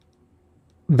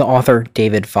The author,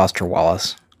 David Foster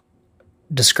Wallace,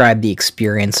 described the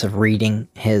experience of reading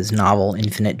his novel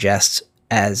Infinite Jests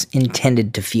as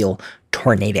intended to feel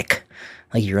tornadic,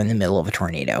 like you're in the middle of a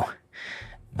tornado.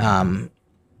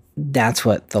 That's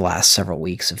what the last several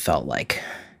weeks have felt like.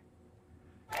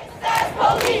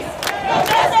 Police! No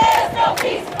justice, no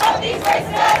peace of these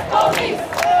racist police!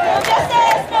 No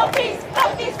justice, no peace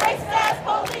of these racist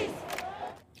police!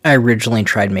 I originally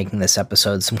tried making this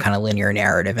episode some kind of linear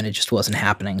narrative, and it just wasn't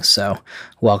happening, so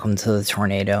welcome to the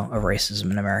tornado of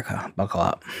racism in America. Buckle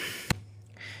up.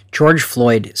 George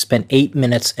Floyd spent 8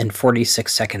 minutes and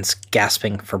 46 seconds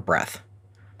gasping for breath.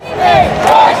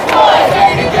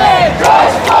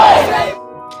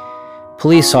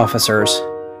 Police officers,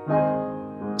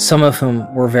 some of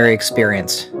whom were very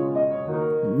experienced,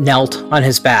 knelt on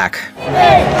his back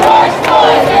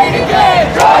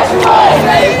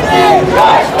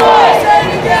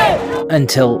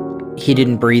until he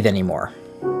didn't breathe anymore.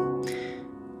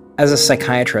 As a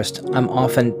psychiatrist, I'm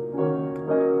often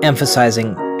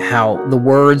emphasizing how the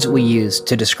words we use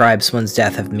to describe someone's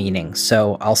death have meaning.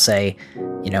 So I'll say,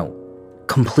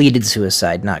 completed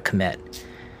suicide, not commit.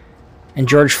 And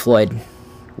George Floyd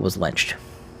was lynched.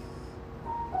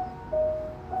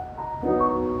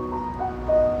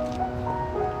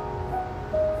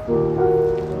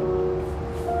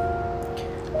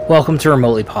 Welcome to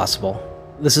Remotely Possible.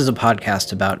 This is a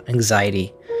podcast about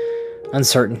anxiety,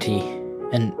 uncertainty,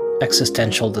 and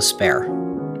existential despair.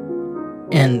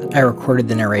 And I recorded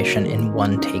the narration in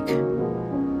one take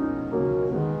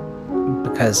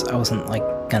because I wasn't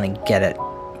gonna get it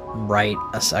right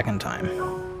a second time.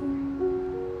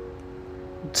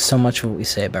 So much of what we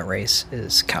say about race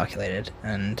is calculated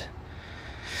and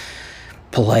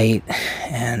polite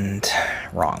and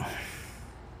wrong.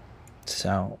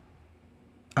 So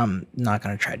I'm not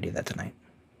going to try to do that tonight.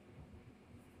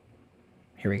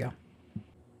 Here we go.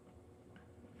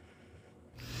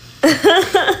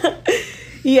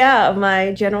 Yeah,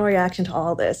 my general reaction to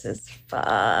all this is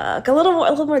fuck. A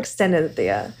little more extended at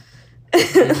the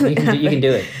You can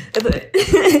do it.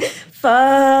 Fuck.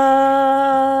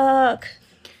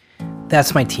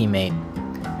 That's my teammate.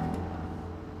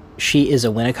 She is a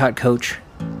Winnicott coach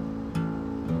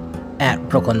at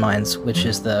Brooklyn Minds, which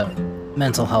is the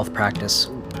mental health practice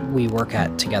we work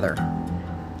at together.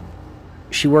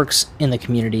 She works in the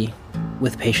community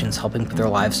with patients, helping put their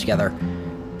lives together.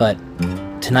 But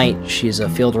tonight, she's a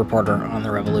field reporter on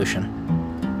The Revolution.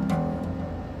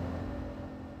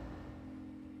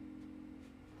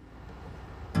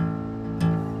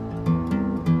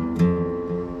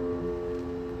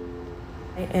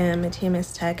 I am a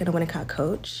TMS tech and a Winnicott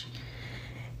coach,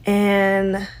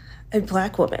 and a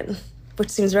Black woman, which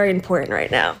seems very important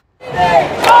right now.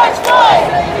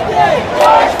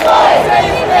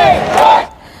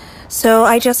 So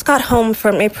I just got home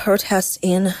from a protest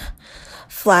in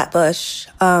Flatbush.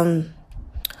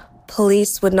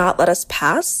 Police would not let us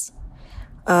pass.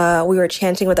 We were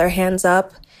chanting with our hands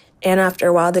up, and after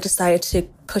a while they decided to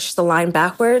push the line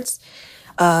backwards.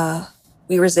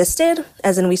 We resisted,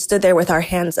 as in we stood there with our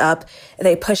hands up.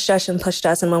 They pushed us,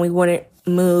 and when we wouldn't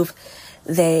move,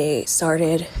 they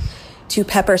started to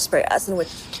pepper spray us.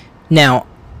 Now,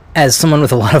 as someone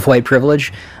with a lot of white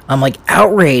privilege, I'm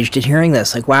outraged at hearing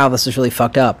this. Wow, this is really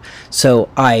fucked up. So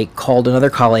I called another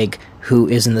colleague who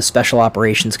is in the special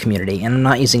operations community, and I'm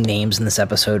not using names in this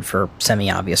episode for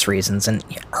semi-obvious reasons, and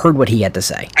heard what he had to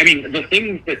say. I mean, the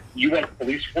things that U.S.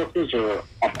 police forces are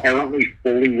apparently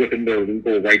fully within their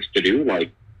legal rights to do,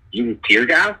 like use tear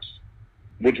gas,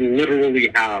 would literally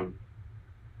have...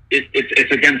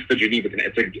 It's against the Geneva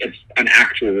Convention. It's an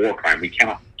actual war crime. We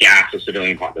cannot gas a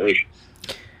civilian population.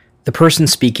 The person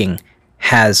speaking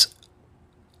has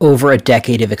over a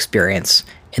decade of experience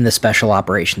in the special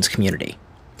operations community.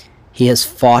 He has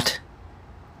fought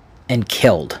and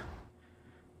killed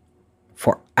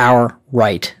for our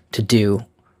right to do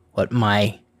what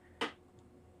my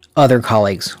other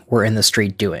colleagues were in the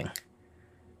street doing,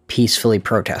 peacefully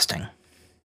protesting.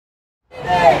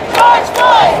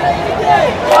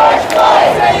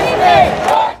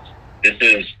 This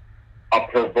is a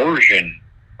perversion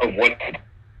of what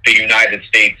the United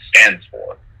States stands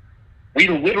for. We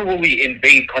literally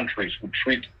invade countries who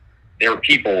treat their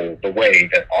people the way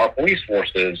that our police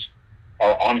forces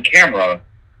are on camera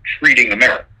treating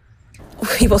America.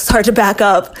 People started to back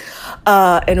up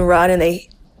and run, and they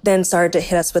then started to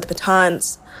hit us with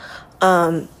batons.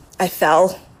 I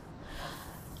fell,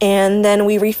 and then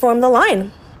we reformed the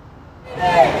line.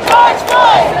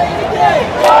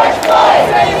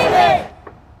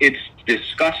 It's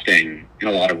disgusting in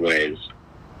a lot of ways.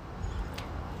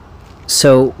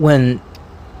 So when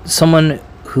someone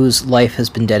whose life has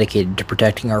been dedicated to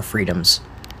protecting our freedoms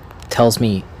tells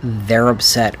me they're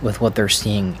upset with what they're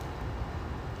seeing,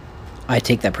 I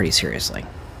take that pretty seriously.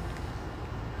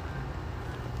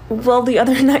 Well, the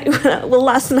other night,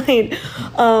 last night,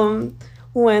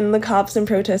 when the cops and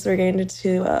protesters were getting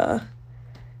into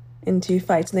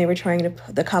fights and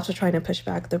the cops were trying to push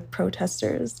back the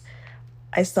protesters,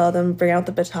 I saw them bring out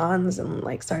the batons and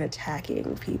like start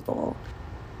attacking people.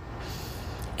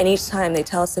 And each time they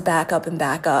tell us to back up and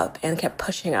kept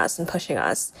pushing us and pushing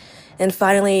us. And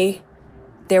finally,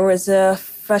 there was a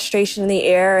frustration in the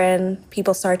air and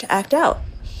people started to act out.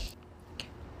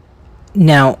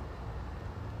 Now,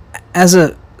 as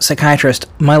a psychiatrist,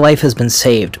 my life has been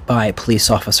saved by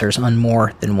police officers on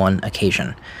more than one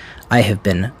occasion. I have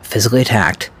been physically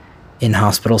attacked in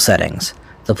hospital settings.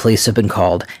 The police have been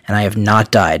called, and I have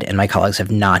not died, and my colleagues have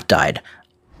not died,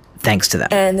 thanks to them.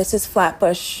 And this is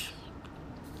Flatbush,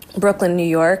 Brooklyn, New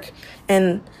York,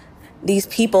 and these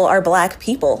people are black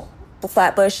people.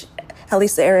 Flatbush, at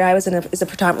least the area I was in, is a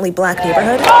predominantly black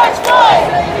neighborhood.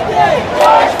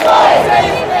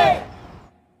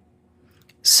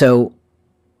 So,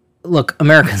 look,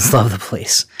 Americans love the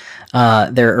police.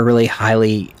 They're a really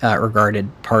highly regarded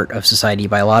part of society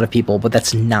by a lot of people, but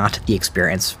that's not the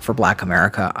experience for Black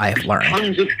America, I have learned.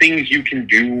 Tons of things you can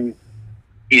do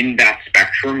in that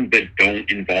spectrum that don't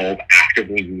involve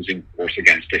actively using force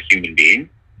against a human being,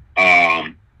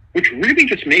 which really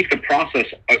just make the process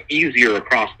easier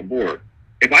across the board.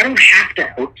 If I don't have to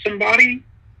hurt somebody,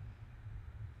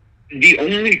 the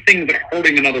only thing that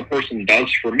hurting another person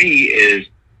does for me is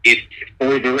it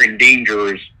further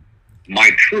endangers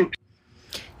my troops.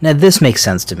 Now, this makes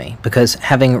sense to me, because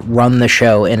having run the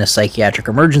show in a psychiatric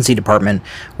emergency department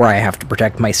where I have to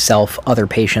protect myself, other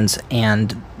patients,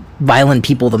 and violent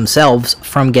people themselves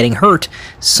from getting hurt,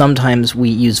 sometimes we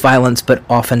use violence, but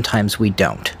oftentimes we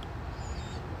don't.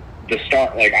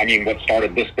 What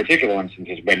started this particular instance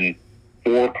is when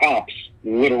 4 cops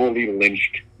literally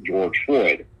lynched George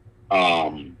Floyd.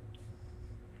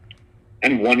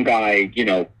 And one guy,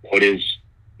 put his,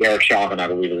 Derek Chauvin, I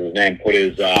believe is his name, put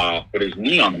his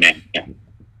knee on the man.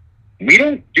 We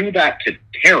don't do that to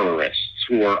terrorists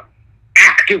who are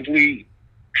actively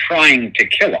trying to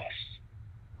kill us.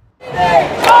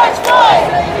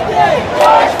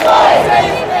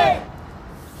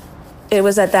 It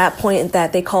was at that point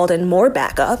that they called in more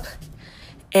backup,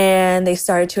 and they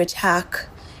started to attack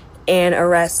and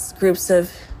arrest groups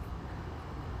of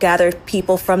gathered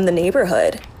people from the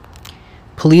neighborhood.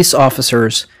 Police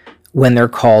officers, when they're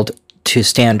called to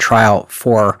stand trial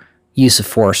for use of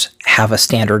force, have a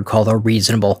standard called a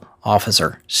reasonable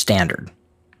officer standard.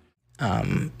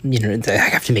 I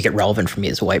have to make it relevant for me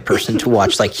as a white person to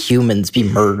watch humans be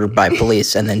murdered by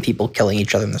police and then people killing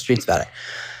each other in the streets about it.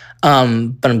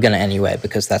 But I'm gonna anyway,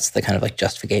 because that's the kind of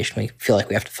justification we feel like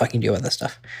we have to fucking deal with this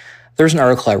stuff. There's an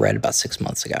article I read about 6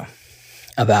 months ago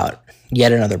about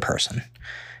yet another person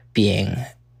being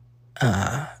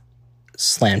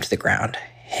slammed to the ground,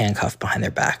 handcuffed behind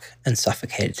their back, and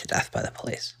suffocated to death by the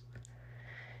police.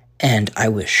 And I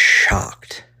was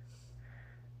shocked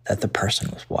that the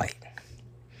person was white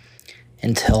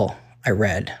until I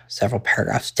read several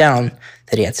paragraphs down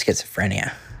that he had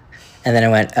schizophrenia. And then I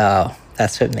went, oh,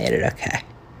 that's what made it okay.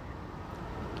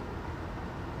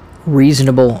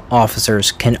 Reasonable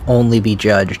officers can only be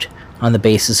judged on the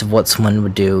basis of what someone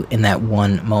would do in that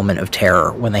one moment of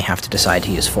terror when they have to decide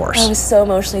to use force. I was so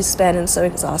emotionally spent and so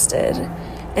exhausted.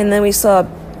 And then we saw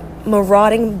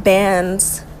marauding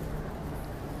bands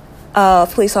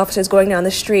of police officers going down the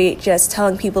street just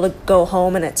telling people to go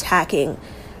home and attacking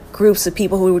groups of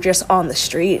people who were just on the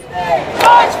street.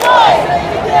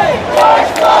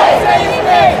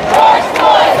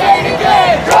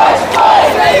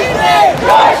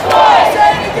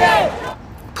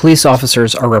 Police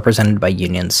officers are represented by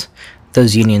unions.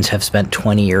 Those unions have spent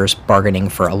 20 years bargaining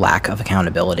for a lack of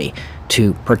accountability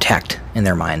to protect, in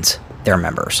their minds, their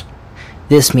members.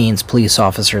 This means police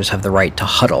officers have the right to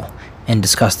huddle and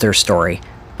discuss their story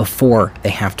before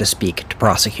they have to speak to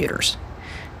prosecutors.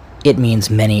 It means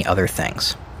many other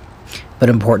things. But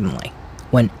importantly,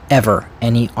 whenever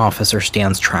any officer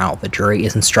stands trial, the jury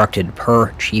is instructed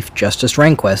per Chief Justice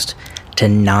Rehnquist to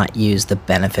not use the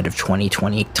benefit of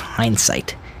 20/20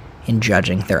 hindsight in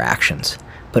judging their actions,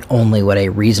 but only what a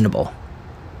reasonable,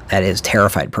 that is,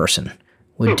 terrified person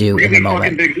would do in the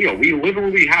moment. Big deal. We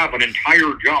literally have an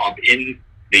entire job in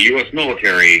the U.S.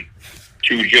 military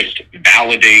to just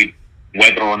validate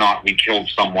whether or not we killed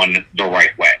someone the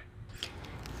right way.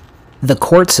 The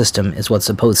court system is what's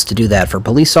supposed to do that for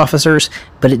police officers,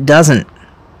 but it doesn't.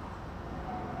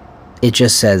 It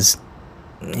just says,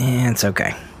 it's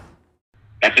okay.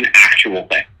 That's an actual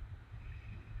thing.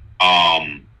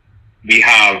 We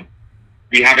have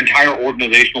entire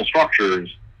organizational structures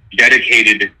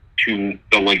dedicated to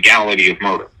the legality of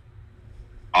murder.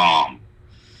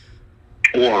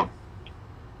 Or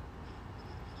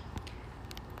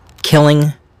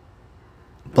killing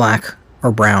black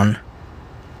or brown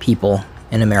people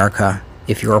in America,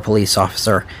 if you're a police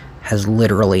officer, has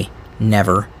literally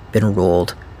never been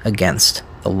ruled against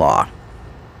the law.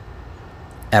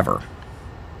 Ever.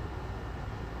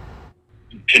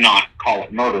 To not call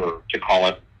it murder,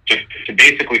 to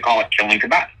basically call it killing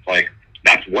combatants. Like,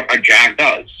 that's what a JAG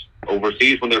does.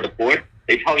 Overseas, when they're deployed,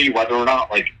 they tell you whether or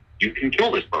not, like, you can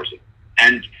kill this person.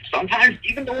 And sometimes,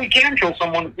 even though we can kill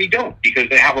someone, we don't, because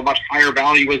they have a much higher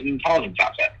value as an intelligence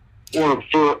asset, or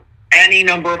for any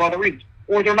number of other reasons,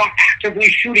 or they're not actively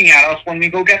shooting at us when we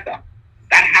go get them.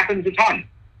 That happens a ton.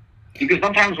 Because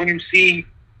sometimes when you see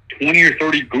 20 or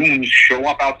 30 goons show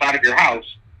up outside of your house,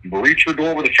 breach your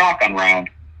door with a shotgun round,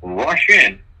 rush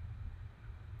in,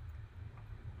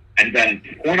 and then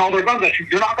point all their guns at you,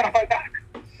 you're not going to fight back.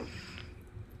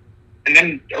 And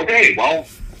then, okay, well,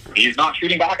 he's not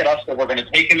shooting back at us, so we're going to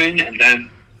take him in, and then...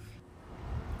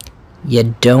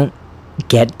 You don't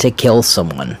get to kill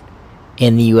someone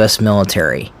in the U.S.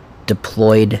 military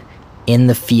deployed in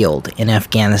the field in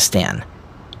Afghanistan,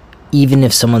 even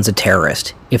if someone's a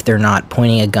terrorist, if they're not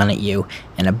pointing a gun at you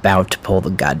and about to pull the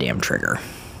goddamn trigger.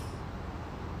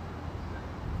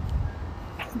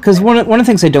 Because one of the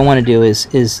things I don't want to do is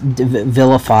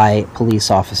vilify police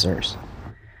officers.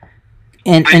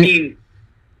 And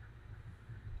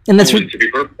that's to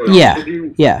be perfectly honest with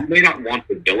you, yeah. You may not want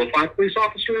to vilify police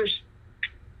officers,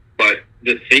 but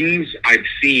the things I've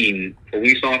seen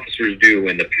police officers do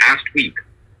in the past week,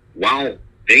 while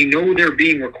they know they're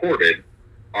being recorded,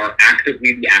 are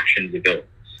actively the actions of villains.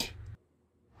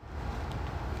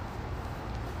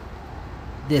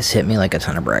 This hit me like a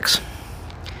ton of bricks.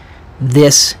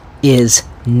 This is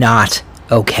not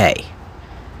okay.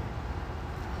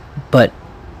 But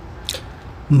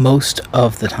most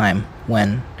of the time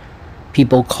when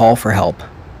people call for help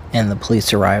and the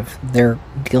police arrive, they're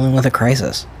dealing with a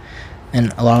crisis.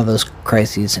 And a lot of those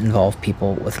crises involve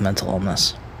people with mental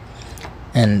illness.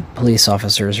 And police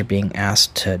officers are being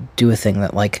asked to do a thing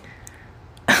that, like,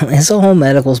 it's a whole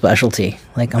medical specialty.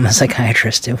 Like, I'm a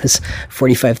psychiatrist. It was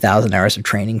 45,000 hours of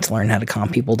training to learn how to calm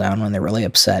people down when they're really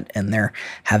upset and they're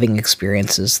having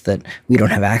experiences that we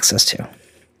don't have access to.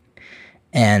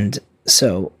 And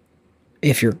so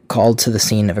if you're called to the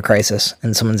scene of a crisis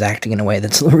and someone's acting in a way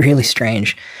that's really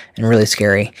strange and really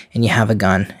scary, and you have a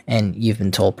gun and you've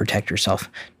been told protect yourself,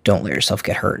 don't let yourself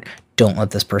get hurt, don't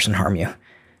let this person harm you,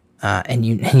 and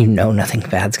you know nothing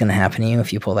bad's going to happen to you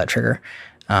if you pull that trigger,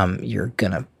 you're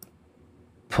going to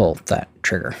pull that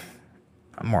trigger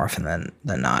more often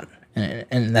than not.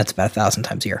 And that's about 1,000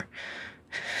 times a year.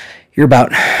 You're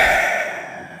about...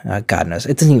 God knows.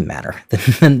 It doesn't even matter.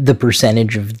 The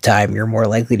percentage of the time you're more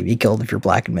likely to be killed if you're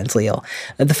black and mentally ill.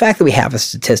 The fact that we have a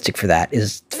statistic for that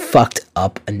is fucked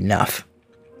up enough.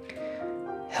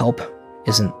 Help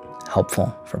isn't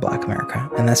helpful for black America,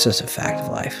 and that's just a fact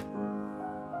of life.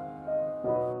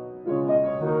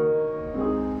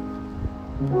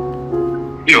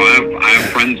 You know, I have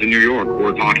friends in New York who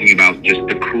are talking about just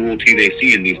the cruelty they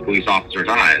see in these police officers'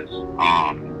 eyes.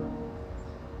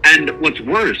 And what's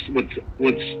worse,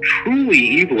 what's truly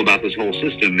evil about this whole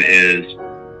system is,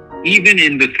 even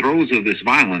in the throes of this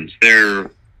violence, they're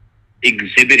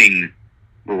exhibiting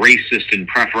racist and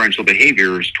preferential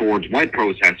behaviors towards white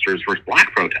protesters versus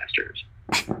black protesters,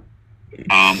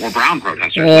 or brown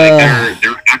protesters. Like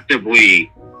they're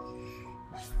actively,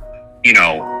 you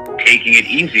know, taking it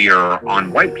easier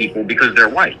on white people because they're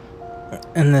white.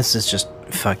 And this is just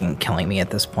fucking killing me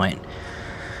at this point.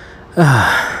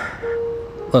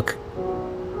 Look,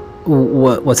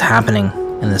 what's happening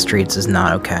in the streets is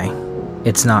not okay.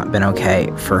 It's not been okay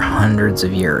for hundreds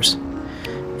of years.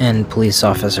 And police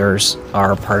officers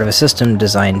are part of a system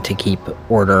designed to keep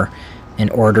order,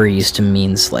 and order used to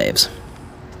mean slaves.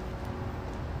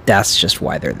 That's just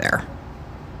why they're there.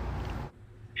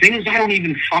 Things I don't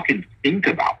even fucking think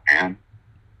about, man.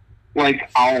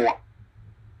 Like, I'll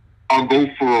go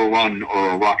for a run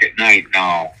or a walk at night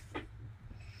now.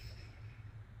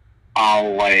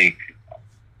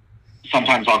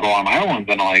 Sometimes I'll go on my own,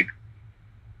 but like,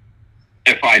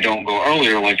 if I don't go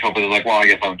earlier, like, Topa's like, well, I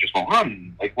guess I just won't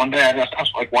run. Like, one day I just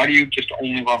asked, like, why do you just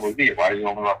only run with me? Why do you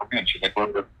only run with me? And she's like, we're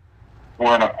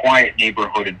in a quiet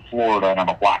neighborhood in Florida, and I'm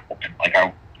a black woman. Like,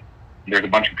 there's a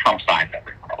bunch of Trump signs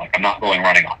everywhere. Like, I'm not going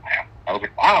running on my own. I was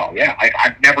like, wow, yeah.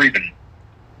 I've never even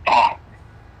thought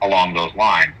along those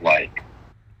lines. Like,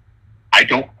 I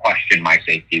don't question my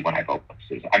safety when I go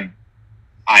places.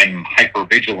 I'm hyper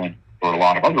vigilant for a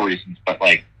lot of other reasons, but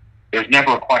like, there's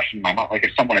never a question in my mind. Like,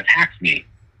 if someone attacks me,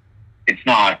 it's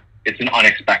an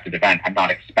unexpected event. I'm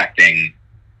not expecting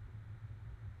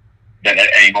that at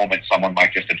any moment someone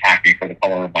might just attack me for the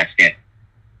color of my skin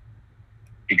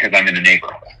because I'm in a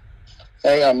neighborhood.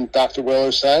 Hey, I'm Dr. Will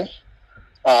Osei.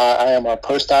 I am a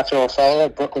postdoctoral fellow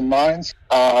at Brooklyn Mines.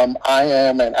 I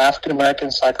am an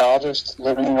African-American psychologist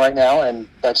living right now in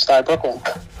Bed-Stuy, Brooklyn.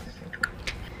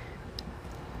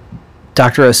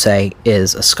 Dr. Osei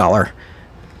is a scholar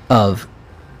of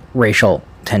racial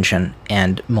tension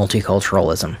and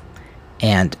multiculturalism,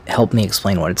 and helped me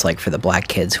explain what it's like for the black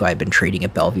kids who I've been treating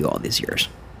at Bellevue all these years.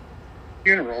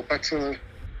 Funeral, but to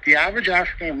the average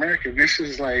African-American, this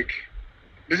is a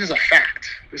fact.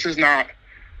 This is not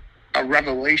a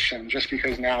revelation just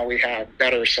because now we have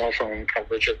better cell phone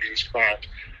coverage of these crimes.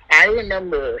 I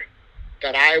remember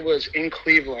that I was in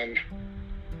Cleveland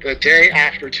the day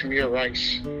after Tamir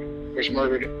Rice was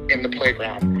murdered in the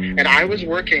playground. And I was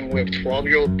working with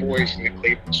 12-year-old boys in the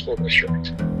Cleveland School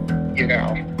District, you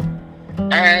know.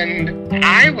 And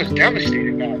I was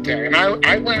devastated that day. And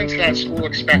I went into that school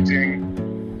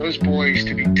expecting those boys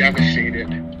to be devastated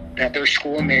that their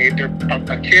schoolmate,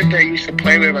 a kid they used to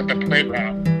play with at the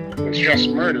playground, was just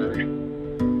murdered.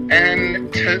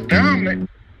 And to them,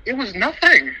 it was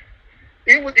nothing.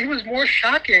 It was more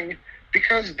shocking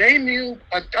because they knew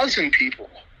a dozen people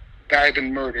that had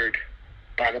been murdered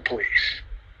by the police.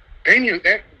 They knew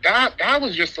that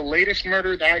was just the latest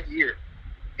murder that year.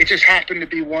 It just happened to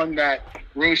be one that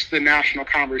rose to the national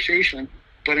conversation.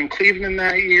 But in Cleveland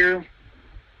that year,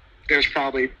 there's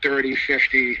probably 30,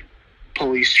 50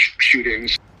 police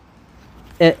shootings.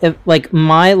 Like,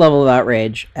 my level of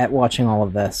outrage at watching all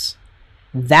of this,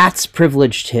 that's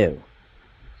privilege too.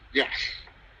 Yes.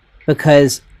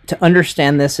 Because to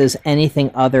understand this as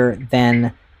anything other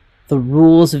than the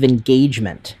rules of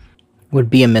engagement would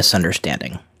be a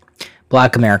misunderstanding.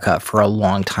 Black America, for a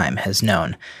long time, has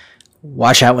known,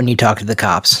 watch out when you talk to the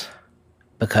cops,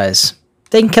 because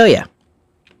they can kill you.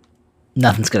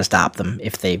 Nothing's going to stop them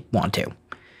if they want to.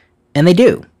 And they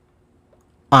do.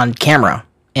 On camera,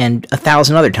 and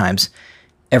 1,000 other times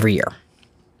every year.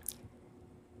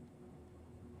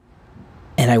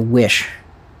 And I wish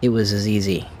it was as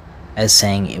easy as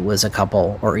saying it was a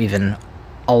couple or even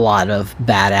a lot of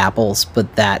bad apples,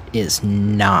 but that is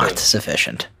not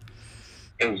sufficient.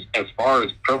 As far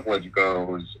as privilege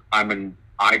goes, I'm a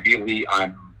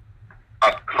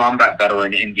combat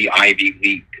veteran in the Ivy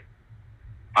League.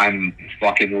 I'm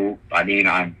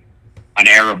an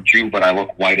Arab Jew, but I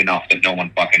look white enough that no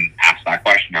one fucking asks that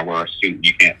question. I wear a suit and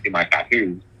you can't see my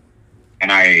tattoos.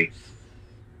 And I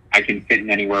can fit in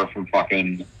anywhere from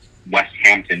fucking West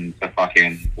Hampton to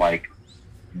fucking, like,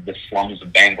 the slums of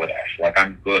Bangladesh. Like,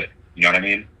 I'm good. You know what I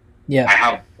mean? Yeah. I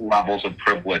have levels of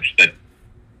privilege that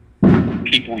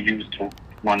people use to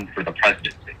run for the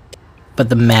presidency. But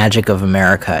the magic of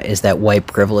America is that white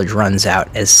privilege runs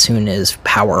out as soon as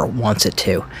power wants it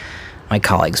to. My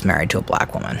colleague's married to a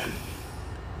black woman.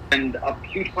 And a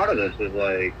huge part of this is,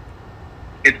 like,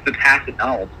 it's the tacit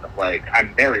knowledge that, like,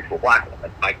 I'm married to a black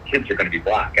woman. My kids are going to be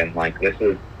black, and, like, this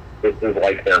is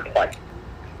like their plight.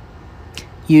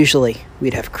 Usually,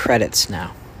 we'd have credits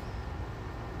now.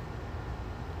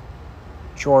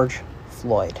 George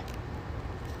Floyd.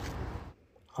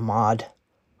 Ahmaud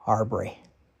Arbery.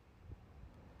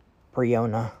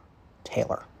 Breonna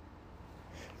Taylor.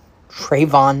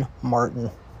 Trayvon Martin.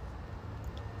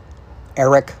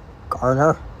 Eric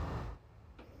Garner.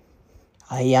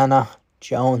 Aiyana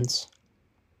Jones.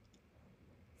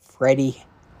 Freddie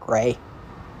Gray.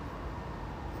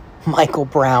 Michael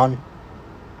Brown.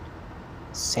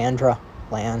 Sandra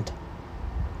Bland.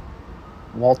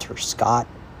 Walter Scott.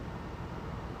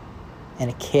 And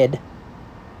a kid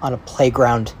on a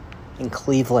playground in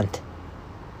Cleveland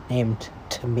named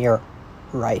Tamir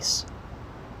Rice.